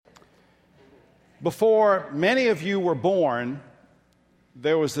Before many of you were born,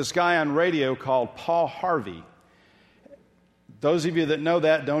 there was this guy on radio called Paul Harvey. Those of you that know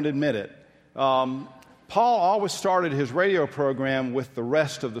that don't admit it. Paul always started his radio program with the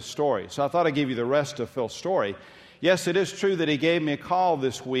rest of the story. So I thought I'd give you the rest of Phil's story. Yes, it is true that he gave me a call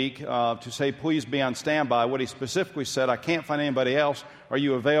this week to say, please be on standby. What he specifically said, I can't find anybody else. Are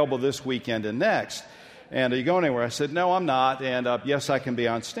you available this weekend and next? And are you going anywhere? I said, no, I'm not. And yes, I can be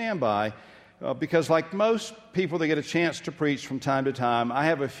on standby. Because like most people that get a chance to preach from time to time, I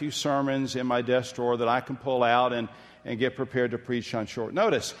have a few sermons in my desk drawer that I can pull out and get prepared to preach on short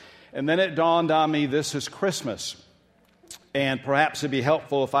notice. And then it dawned on me, this is Christmas. And perhaps it'd be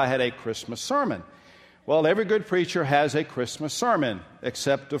helpful if I had a Christmas sermon. Well, every good preacher has a Christmas sermon,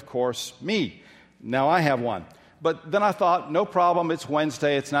 except, of course, me. Now I have one. But then I thought, no problem, it's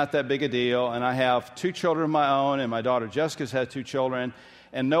Wednesday, it's not that big a deal. And I have 2 children of my own, and my daughter Jessica's had 2 children.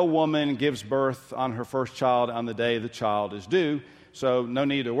 And no woman gives birth on her first child on the day the child is due, so no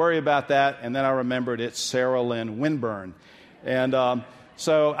need to worry about that. And then I remembered it's Sarah Lynn Winburn. And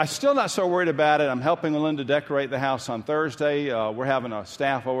so I'm still not so worried about it. I'm helping Linda decorate the house on Thursday. We're having a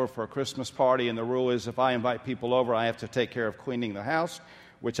staff over for a Christmas party, and the rule is if I invite people over, I have to take care of cleaning the house,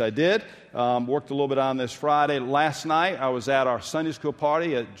 which I did. Worked a little bit on this Friday. Last night, I was at our Sunday school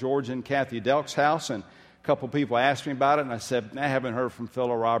party at George and Kathy Delk's house, and a couple people asked me about it, and I said, I haven't heard from Phil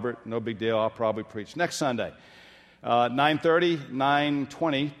or Robert. No big deal. I'll probably preach next Sunday.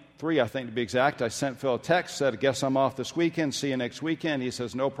 9:23, I think to be exact, I sent Phil a text, said, I guess I'm off this weekend. See you next weekend. He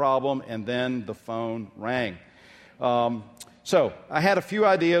says, no problem. And then the phone rang. So I had a few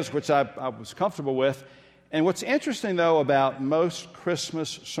ideas, which I was comfortable with. And what's interesting, though, about most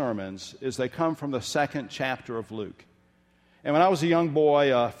Christmas sermons is they come from the 2nd chapter of Luke. And when I was a young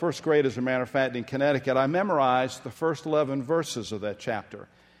boy, first grade as a matter of fact, in Connecticut, I memorized the first 11 verses of that chapter.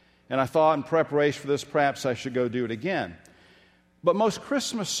 And I thought in preparation for this, perhaps I should go do it again. But most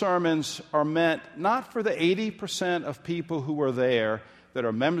Christmas sermons are meant not for the 80% of people who are there that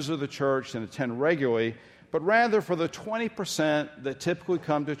are members of the church and attend regularly, but rather for the 20% that typically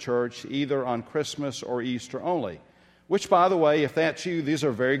come to church either on Christmas or Easter only. Which, by the way, if that's you, these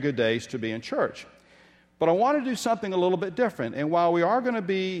are very good days to be in church. But I want to do something a little bit different. And while we are going to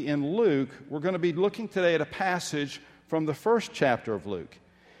be in Luke, we're going to be looking today at a passage from the 1st chapter of Luke.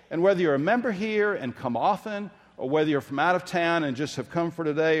 And whether you're a member here and come often, or whether you're from out of town and just have come for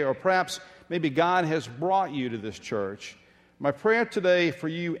today, or perhaps maybe God has brought you to this church, my prayer today for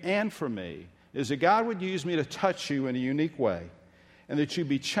you and for me is that God would use me to touch you in a unique way, and that you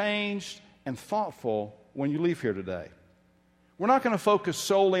be changed and thoughtful when you leave here today. We're not going to focus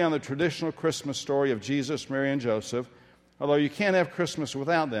solely on the traditional Christmas story of Jesus, Mary, and Joseph, although you can't have Christmas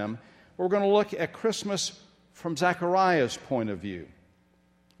without them. We're going to look at Christmas from Zechariah's point of view.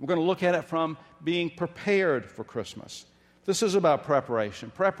 We're going to look at it from being prepared for Christmas. This is about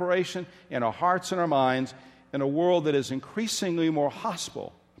preparation in our hearts and our minds in a world that is increasingly more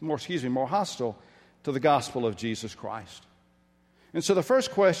hostile to the gospel of Jesus Christ. And so the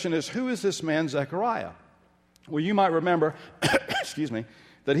first question is, who is this man Zechariah? Well, you might remember,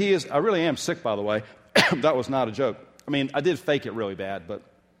 that he is, I really am sick, by the way. That was not a joke. I mean, I did fake it really bad, but.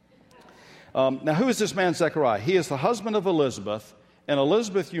 Now, who is this man Zechariah? He is the husband of Elizabeth, and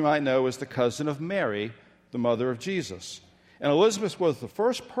Elizabeth, you might know, is the cousin of Mary, the mother of Jesus. And Elizabeth was the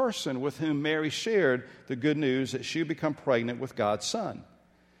first person with whom Mary shared the good news that she would become pregnant with God's Son.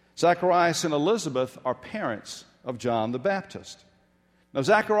 Zacharias and Elizabeth are parents of John the Baptist. Now,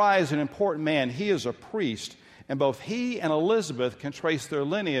 Zechariah is an important man. He is a priest. And both he and Elizabeth can trace their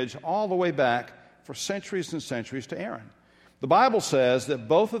lineage all the way back for centuries and centuries to Aaron. The Bible says that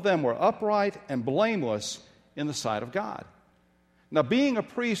both of them were upright and blameless in the sight of God. Now, being a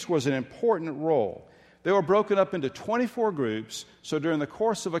priest was an important role. They were broken up into 24 groups, so during the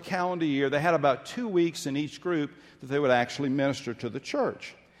course of a calendar year, they had about 2 weeks in each group that they would actually minister to the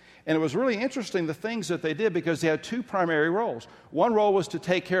church. And it was really interesting the things that they did because they had 2 primary roles. One role was to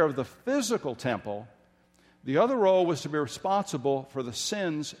take care of the physical temple. The other role was to be responsible for the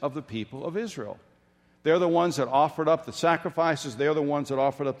sins of the people of Israel. They're the ones that offered up the sacrifices. They're the ones that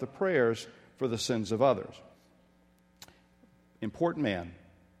offered up the prayers for the sins of others. Important man.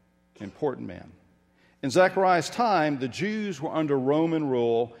 In Zechariah's time, the Jews were under Roman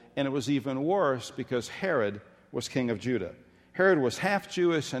rule, and it was even worse because Herod was king of Judah. Herod was half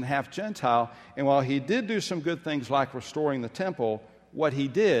Jewish and half Gentile, and while he did do some good things like restoring the temple, what he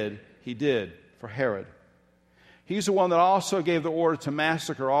did for Herod. He's the one that also gave the order to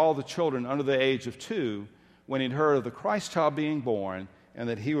massacre all the children under the age of 2 when he'd heard of the Christ child being born and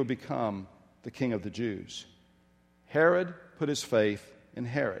that he would become the king of the Jews. Herod put his faith in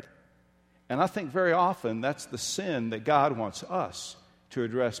Herod. And I think very often that's the sin that God wants us to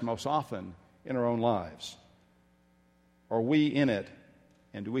address most often in our own lives. Are we in it,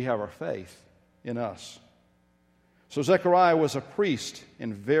 and do we have our faith in us? So Zechariah was a priest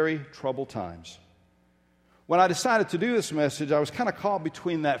in very troubled times. When I decided to do this message, I was kind of caught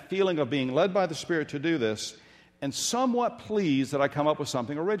between that feeling of being led by the Spirit to do this and somewhat pleased that I come up with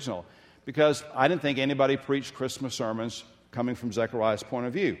something original, because I didn't think anybody preached Christmas sermons coming from Zechariah's point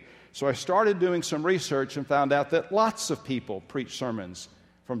of view. So I started doing some research and found out that lots of people preach sermons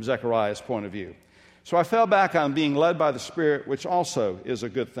from Zechariah's point of view. So I fell back on being led by the Spirit, which also is a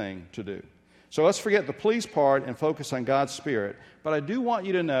good thing to do. So let's forget the please part and focus on God's Spirit. But I do want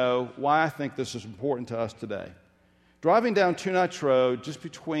you to know why I think this is important to us today. Driving down Two Notch Road, just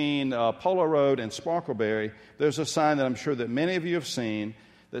between Polo Road and Sparkleberry, there's a sign that I'm sure that many of you have seen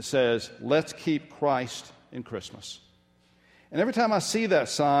that says, "Let's keep Christ in Christmas." And every time I see that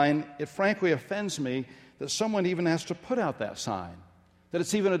sign, it frankly offends me that someone even has to put out that sign, that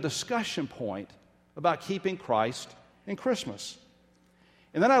it's even a discussion point about keeping Christ in Christmas.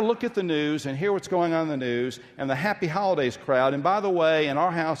 And then I look at the news and hear what's going on in the news and the Happy Holidays crowd. And by the way, in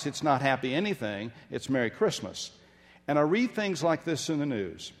our house, it's not Happy anything, it's Merry Christmas. And I read things like this in the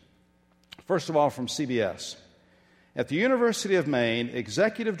news. First of all, from CBS. At the University of Maine,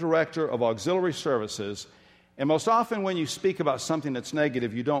 Executive Director of Auxiliary Services, and most often when you speak about something that's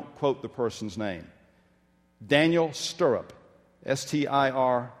negative, you don't quote the person's name. Daniel Stirrup, S-T-I-R-R-U-P.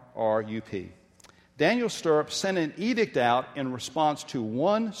 Daniel Stirrup sent an edict out in response to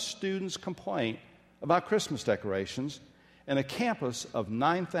one student's complaint about Christmas decorations in a campus of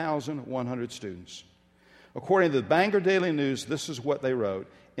 9,100 students. According to the Bangor Daily News, this is what they wrote.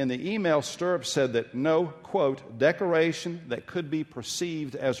 In the email, Stirrup said that no, quote, decoration that could be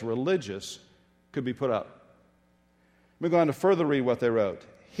perceived as religious could be put up. Let me go on to further read what they wrote.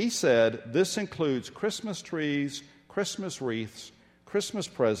 He said this includes Christmas trees, Christmas wreaths, Christmas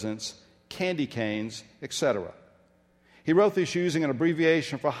presents, candy canes, etc. He wrote this using an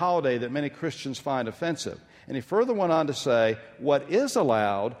abbreviation for holiday that many Christians find offensive. And he further went on to say, what is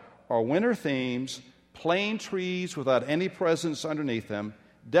allowed are winter themes, plain trees without any presents underneath them,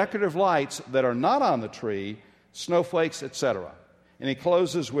 decorative lights that are not on the tree, snowflakes, etc. And he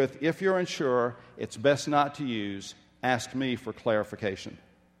closes with, if you're unsure, it's best not to use. Ask me for clarification.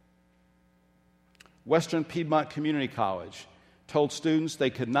 Western Piedmont Community College told students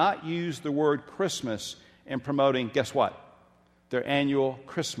they could not use the word Christmas in promoting, guess what? Their annual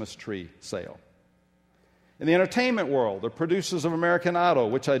Christmas tree sale. In the entertainment world, the producers of American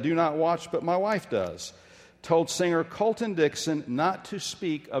Idol, which I do not watch but my wife does, told singer Colton Dixon not to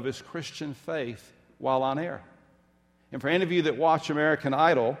speak of his Christian faith while on air. And for any of you that watch American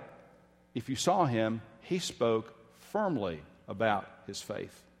Idol, if you saw him, he spoke firmly about his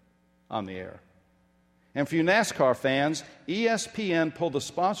faith on the air. And for you NASCAR fans, ESPN pulled the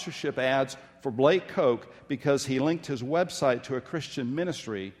sponsorship ads for Blake Koch because he linked his website to a Christian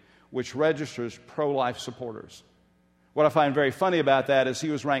ministry which registers pro-life supporters. What I find very funny about that is he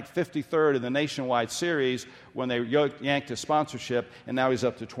was ranked 53rd in the nationwide series when they yanked his sponsorship, and now he's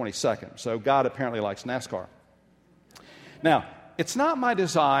up to 22nd. So God apparently likes NASCAR. Now, it's not my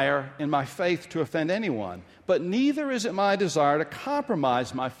desire in my faith to offend anyone, but neither is it my desire to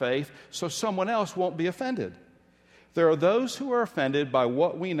compromise my faith so someone else won't be offended. There are those who are offended by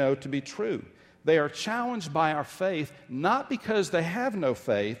what we know to be true. They are challenged by our faith not because they have no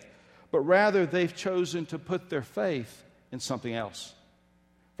faith, but rather they've chosen to put their faith in something else.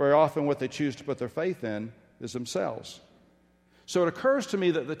 Very often what they choose to put their faith in is themselves. So it occurs to me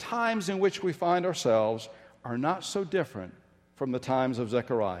that the times in which we find ourselves are not so different from the times of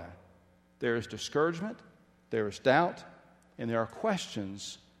Zechariah. There is discouragement, there is doubt, and there are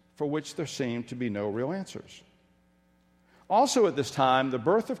questions for which there seem to be no real answers. Also at this time, the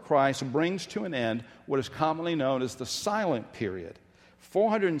birth of Christ brings to an end what is commonly known as the silent period,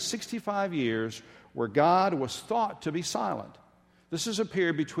 465 years where God was thought to be silent. This is a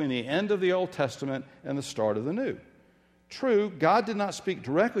period between the end of the Old Testament and the start of the New. True, God did not speak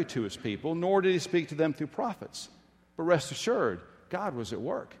directly to his people, nor did he speak to them through prophets. But rest assured, God was at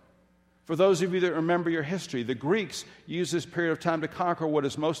work. For those of you that remember your history, the Greeks used this period of time to conquer what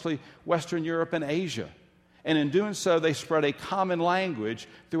is mostly Western Europe and Asia. And in doing so, they spread a common language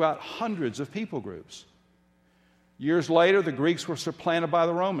throughout hundreds of people groups. Years later, the Greeks were supplanted by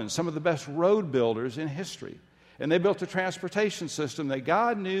the Romans, some of the best road builders in history. And they built a transportation system that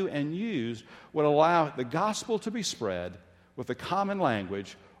God knew and used would allow the gospel to be spread with a common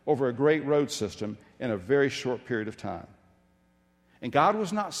language over a great road system in a very short period of time. And God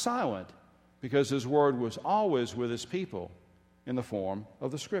was not silent because his word was always with his people in the form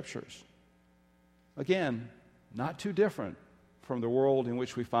of the scriptures. Again, not too different from the world in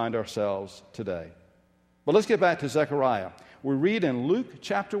which we find ourselves today. But let's get back to Zechariah. We read in Luke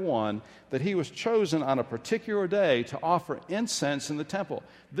chapter 1 that he was chosen on a particular day to offer incense in the temple.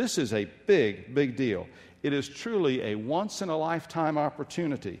 This is a big, big deal. It is truly a once-in-a-lifetime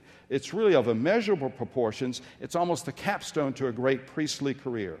opportunity. It's really of immeasurable proportions. It's almost the capstone to a great priestly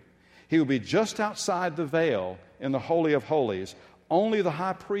career. He would be just outside the veil in the Holy of Holies. Only the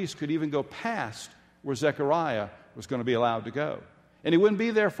high priest could even go past where Zechariah was going to be allowed to go. And he wouldn't be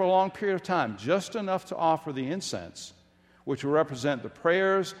there for a long period of time, just enough to offer the incense, which will represent the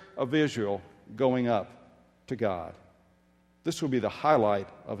prayers of Israel going up to God. This will be the highlight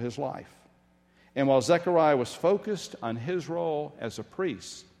of his life. And while Zechariah was focused on his role as a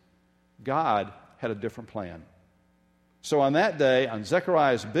priest, God had a different plan. So on that day, on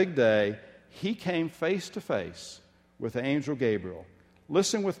Zechariah's big day, he came face to face with the angel Gabriel.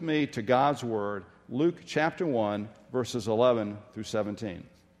 Listen with me to God's word, Luke chapter 1, verses 11 through 17.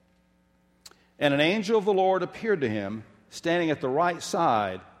 And an angel of the Lord appeared to him, standing at the right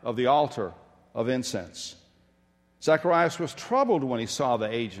side of the altar of incense. Zacharias was troubled when he saw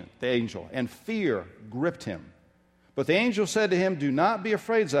the angel, and fear gripped him. But the angel said to him, "Do not be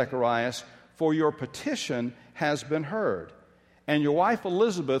afraid, Zacharias, for your petition has been heard. And your wife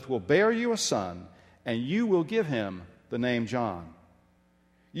Elizabeth will bear you a son, and you will give him the name John.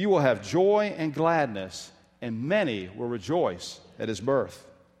 You will have joy and gladness, and many will rejoice at his birth.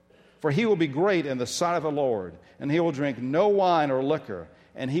 For he will be great in the sight of the Lord, and he will drink no wine or liquor,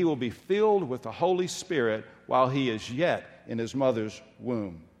 and he will be filled with the Holy Spirit while he is yet in his mother's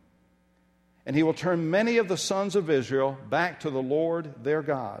womb. And he will turn many of the sons of Israel back to the Lord their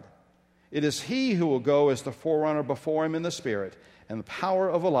God. It is he who will go as the forerunner before him in the Spirit and the power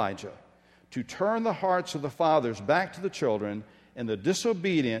of Elijah, to turn the hearts of the fathers back to the children and the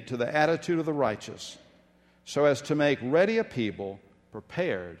disobedient to the attitude of the righteous, so as to make ready a people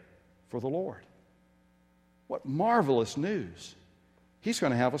prepared for the Lord." What marvelous news! He's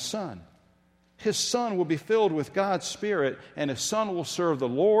going to have a son. His son will be filled with God's Spirit, and his son will serve the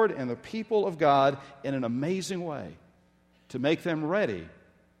Lord and the people of God in an amazing way to make them ready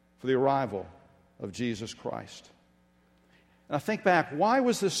for the arrival of Jesus Christ. And I think back, why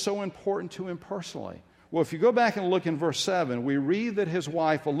was this so important to him personally? Well, if you go back and look in verse 7, we read that his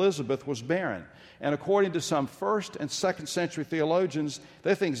wife Elizabeth was barren. And according to some 1st and 2nd century theologians,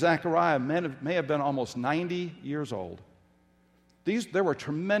 they think Zechariah may have been almost 90 years old. There were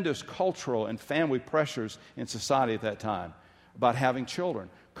tremendous cultural and family pressures in society at that time about having children.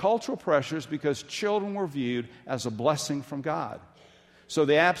 Cultural pressures because children were viewed as a blessing from God. So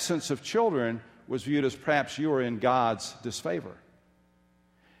the absence of children was viewed as perhaps you were in God's disfavor.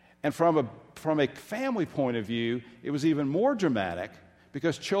 And from a family point of view, it was even more dramatic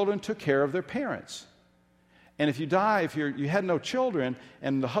because children took care of their parents. And if you had no children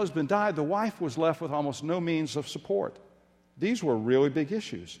and the husband died, the wife was left with almost no means of support. These were really big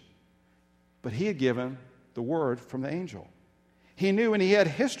issues. But he had given the word from the angel. He knew, and he had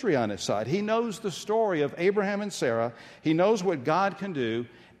history on his side. He knows the story of Abraham and Sarah. He knows what God can do,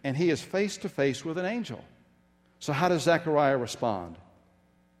 and he is face to face with an angel. So how does Zechariah respond?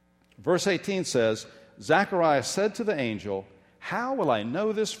 Verse 18 says, Zechariah said to the angel, "How will I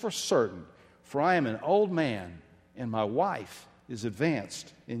know this for certain? For I am an old man, and my wife is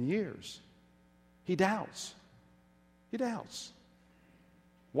advanced in years." He doubts. He doubts.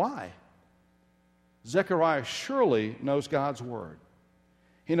 Why? Zechariah surely knows God's word.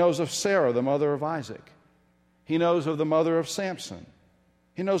 He knows of Sarah, the mother of Isaac. He knows of the mother of Samson.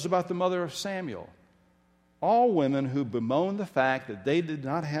 He knows about the mother of Samuel. All women who bemoan the fact that they did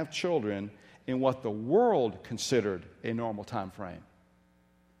not have children in what the world considered a normal time frame,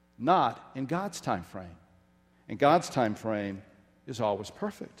 not in God's time frame. And God's time frame is always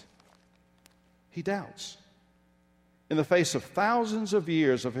perfect. He doubts. In the face of thousands of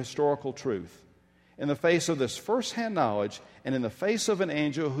years of historical truth, in the face of this first-hand knowledge, and in the face of an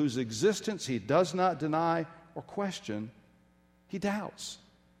angel whose existence he does not deny or question, he doubts.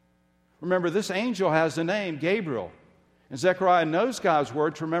 Remember, this angel has the name Gabriel. And Zechariah knows God's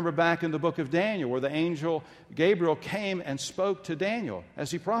word to remember back in the book of Daniel, where the angel Gabriel came and spoke to Daniel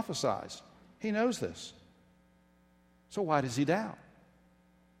as he prophesied. He knows this. So why does he doubt?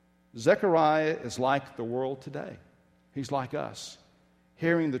 Zechariah is like the world today. He's like us.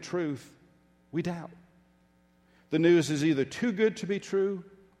 Hearing the truth, we doubt. The news is either too good to be true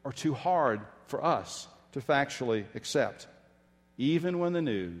or too hard for us to factually accept, even when the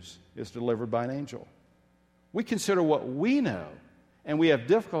news is delivered by an angel. We consider what we know, and we have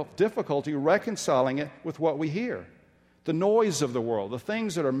difficulty reconciling it with what we hear. The noise of the world, the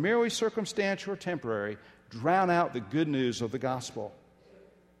things that are merely circumstantial or temporary, drown out the good news of the gospel.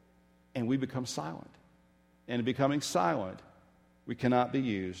 And we become silent. And in becoming silent, we cannot be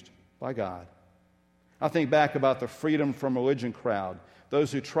used by God. I think back about the freedom from religion crowd,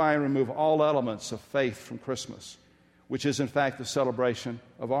 those who try and remove all elements of faith from Christmas, which is in fact the celebration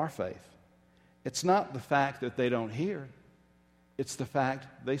of our faith. It's not the fact that they don't hear. It's the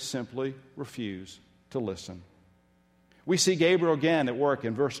fact they simply refuse to listen. We see Gabriel again at work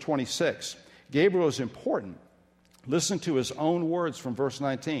in verse 26. Gabriel is important. Listen to his own words from verse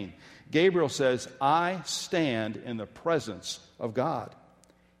 19. Gabriel says, I stand in the presence of God.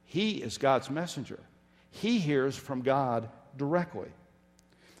 He is God's messenger. He hears from God directly.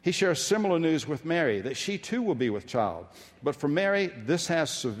 He shares similar news with Mary, that she too will be with child. But for Mary, this has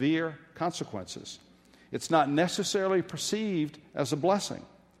severe consequences. It's not necessarily perceived as a blessing.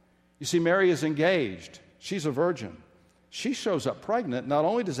 You see, Mary is engaged. She's a virgin. She shows up pregnant. Not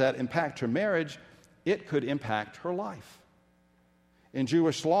only does that impact her marriage, it could impact her life. In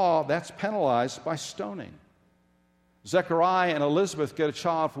Jewish law, that's penalized by stoning. Zechariah and Elizabeth get a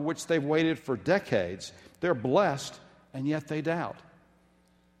child for which they've waited for decades. They're blessed, and yet they doubt.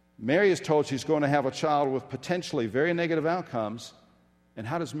 Mary is told she's going to have a child with potentially very negative outcomes. And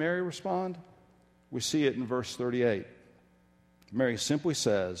how does Mary respond? We see it in verse 38. Mary simply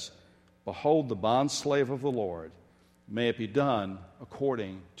says, Behold the bondslave of the Lord. May it be done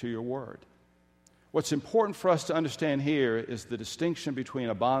according to your word. What's important for us to understand here is the distinction between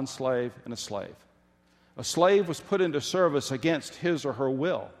a bondslave and a slave. A slave was put into service against his or her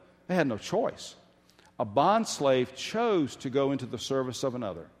will. They had no choice. A bondslave chose to go into the service of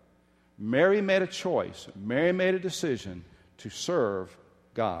another. Mary made a choice. Mary made a decision to serve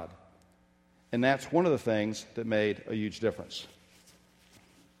God. And that's one of the things that made a huge difference.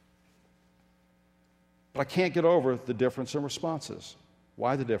 But I can't get over the difference in responses.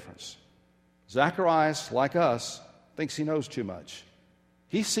 Why the difference? Zacharias, like us, thinks he knows too much.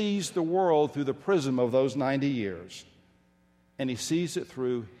 He sees the world through the prism of those 90 years, and he sees it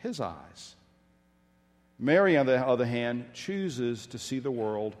through his eyes. Mary, on the other hand, chooses to see the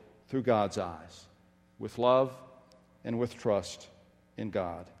world through God's eyes, with love and with trust in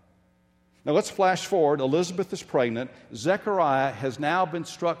God. Now let's flash forward. Elizabeth is pregnant. Zechariah has now been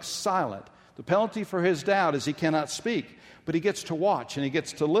struck silent. The penalty for his doubt is he cannot speak, but he gets to watch and he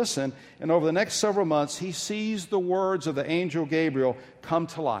gets to listen, and over the next several months, he sees the words of the angel Gabriel come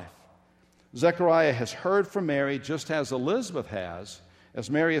to life. Zechariah has heard from Mary just as Elizabeth has, as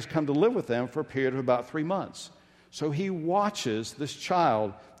Mary has come to live with them for a period of about 3 months. So he watches this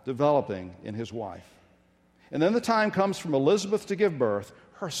child developing in his wife. And then the time comes for Elizabeth to give birth.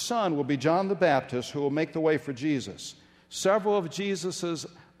 Her son will be John the Baptist, who will make the way for Jesus. Several of Jesus'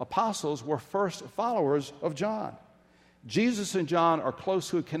 apostles were first followers of John. Jesus and John are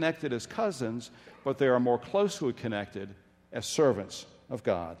closely connected as cousins, but they are more closely connected as servants of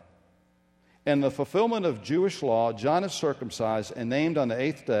God. In the fulfillment of Jewish law, John is circumcised and named on the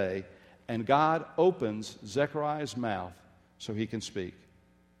 8th day, and God opens Zechariah's mouth so he can speak.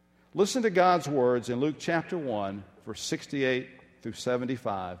 Listen to God's words in Luke chapter 1, verse 68 through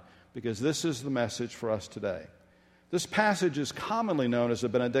 75, because this is the message for us today. This passage is commonly known as the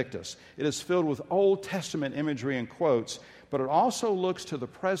Benedictus. It is filled with Old Testament imagery and quotes, but it also looks to the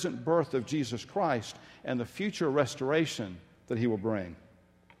present birth of Jesus Christ and the future restoration that he will bring.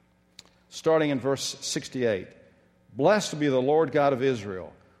 Starting in verse 68, Blessed be the Lord God of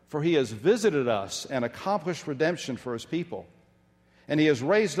Israel, for he has visited us and accomplished redemption for his people. And he has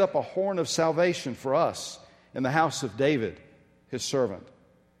raised up a horn of salvation for us in the house of David, his servant.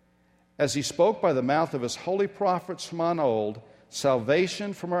 As he spoke by the mouth of his holy prophets from on old,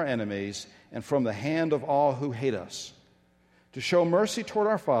 salvation from our enemies and from the hand of all who hate us, to show mercy toward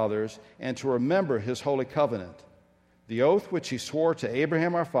our fathers and to remember his holy covenant, the oath which he swore to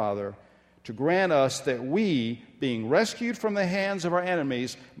Abraham our father, to grant us that we, being rescued from the hands of our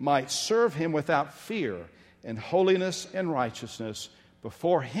enemies, might serve him without fear in holiness and righteousness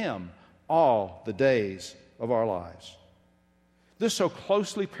before him all the days of our lives. This so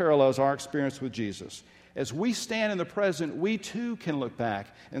closely parallels our experience with Jesus. As we stand in the present, we too can look back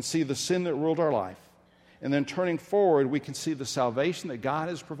and see the sin that ruled our life. And then turning forward, we can see the salvation that God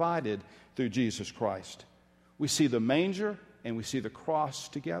has provided through Jesus Christ. We see the manger and we see the cross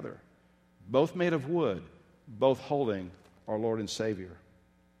together, both made of wood, both holding our Lord and Savior.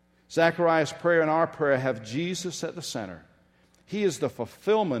 Zechariah's prayer and our prayer have Jesus at the center. He is the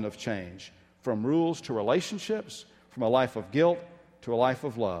fulfillment of change, from rules to relationships, from a life of guilt to a life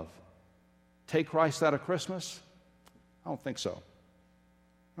of love. Take Christ out of Christmas? I don't think so.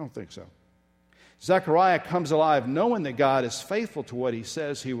 Zechariah comes alive knowing that God is faithful to what he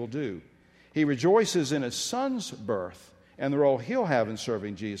says he will do. He rejoices in his son's birth and the role he'll have in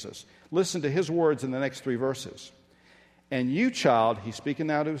serving Jesus. Listen to his words in the next 3 verses. And you, child, he's speaking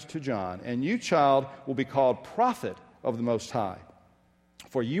now to John, and you, child, will be called prophet of the Most High.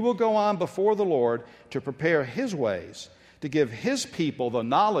 For you will go on before the Lord to prepare his ways, to give his people the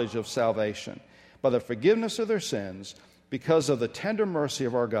knowledge of salvation by the forgiveness of their sins, because of the tender mercy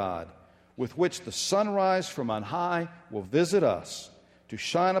of our God, with which the sunrise from on high will visit us, to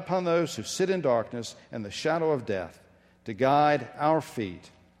shine upon those who sit in darkness and the shadow of death, to guide our feet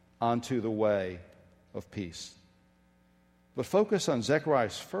onto the way of peace. But focus on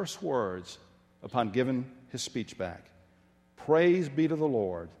Zechariah's first words upon giving his speech back. Praise be to the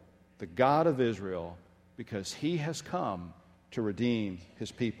Lord, the God of Israel, because he has come to redeem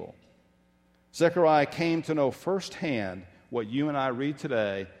his people. Zechariah came to know firsthand what you and I read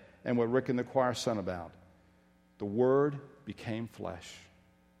today and what Rick and the choir sung about. The Word became flesh.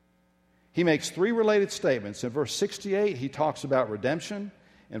 He makes 3 related statements. In verse 68, he talks about redemption.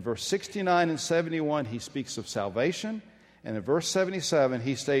 In verse 69 and 71, he speaks of salvation. And in verse 77,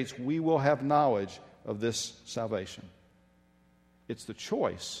 he states, we will have knowledge of this salvation. It's the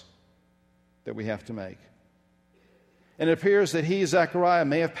choice that we have to make. And it appears that he, Zechariah,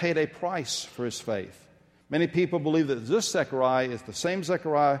 may have paid a price for his faith. Many people believe that this Zechariah is the same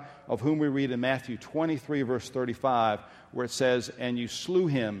Zechariah of whom we read in Matthew 23, verse 35, where it says, and you slew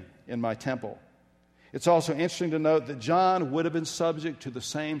him in my temple. It's also interesting to note that John would have been subject to the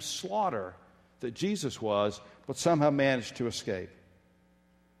same slaughter that Jesus was, but somehow managed to escape.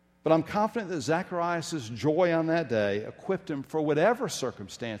 But I'm confident that Zacharias' joy on that day equipped him for whatever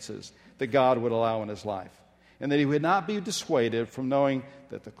circumstances that God would allow in his life, and that he would not be dissuaded from knowing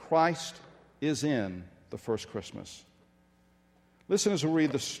that the Christ is in the first Christmas. Listen as we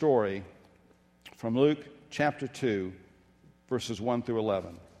read the story from Luke chapter 2, verses 1 through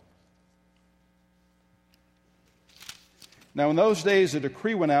 11. Now in those days a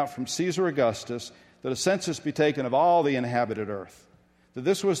decree went out from Caesar Augustus that a census be taken of all the inhabited earth. That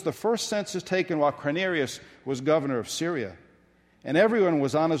this was the first census taken while Quirinius was governor of Syria. And everyone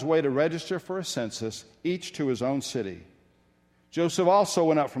was on his way to register for a census, each to his own city. Joseph also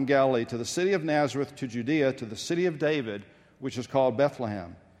went up from Galilee to the city of Nazareth to Judea, to the city of David, which is called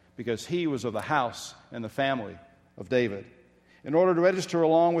Bethlehem, because he was of the house and the family of David, in order to register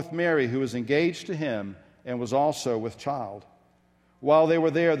along with Mary, who was engaged to him and was also with child. While they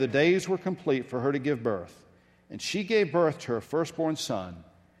were there, the days were complete for her to give birth. And she gave birth to her firstborn son,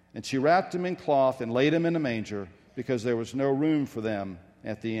 and she wrapped him in cloth and laid him in a manger, because there was no room for them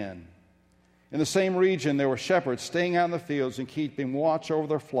at the inn. In the same region there were shepherds staying out in the fields and keeping watch over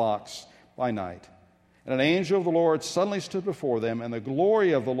their flocks by night. And an angel of the Lord suddenly stood before them, and the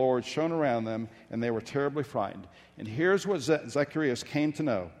glory of the Lord shone around them, and they were terribly frightened. And here's what Zacharias came to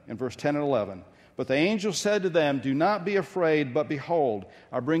know in verse 10 and 11. But the angel said to them, do not be afraid, but behold,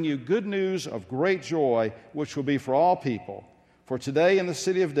 I bring you good news of great joy, which will be for all people. For today in the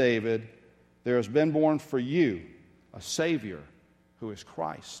city of David there has been born for you a Savior, who is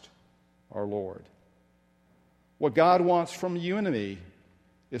Christ our Lord. What God wants from you and me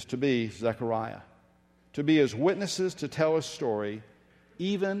is to be Zechariah, to be his witnesses, to tell his story,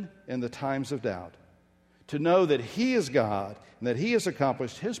 even in the times of doubt, to know that he is God and that he has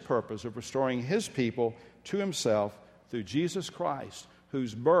accomplished his purpose of restoring his people to himself through Jesus Christ,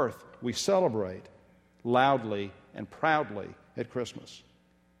 whose birth we celebrate loudly and proudly at Christmas.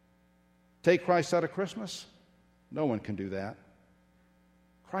 Take Christ out of Christmas? No one can do that.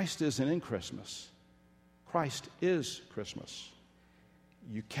 Christ isn't in Christmas. Christ is Christmas.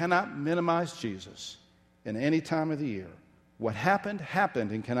 You cannot minimize Jesus in any time of the year. What happened,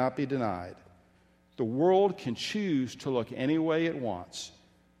 happened and cannot be denied. The world can choose to look any way it wants,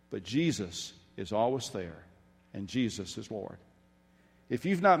 but Jesus is always there, and Jesus is Lord. If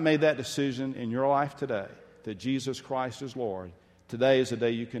you've not made that decision in your life today, that Jesus Christ is Lord, today is the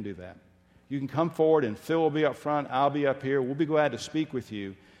day you can do that. You can come forward, and Phil will be up front, I'll be up here. We'll be glad to speak with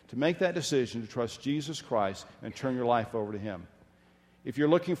you to make that decision to trust Jesus Christ and turn your life over to him. If you're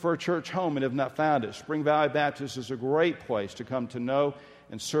looking for a church home and have not found it, Spring Valley Baptist is a great place to come to know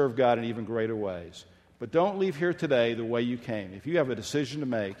and serve God in even greater ways. But don't leave here today the way you came. If you have a decision to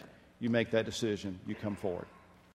make, you make that decision. You come forward.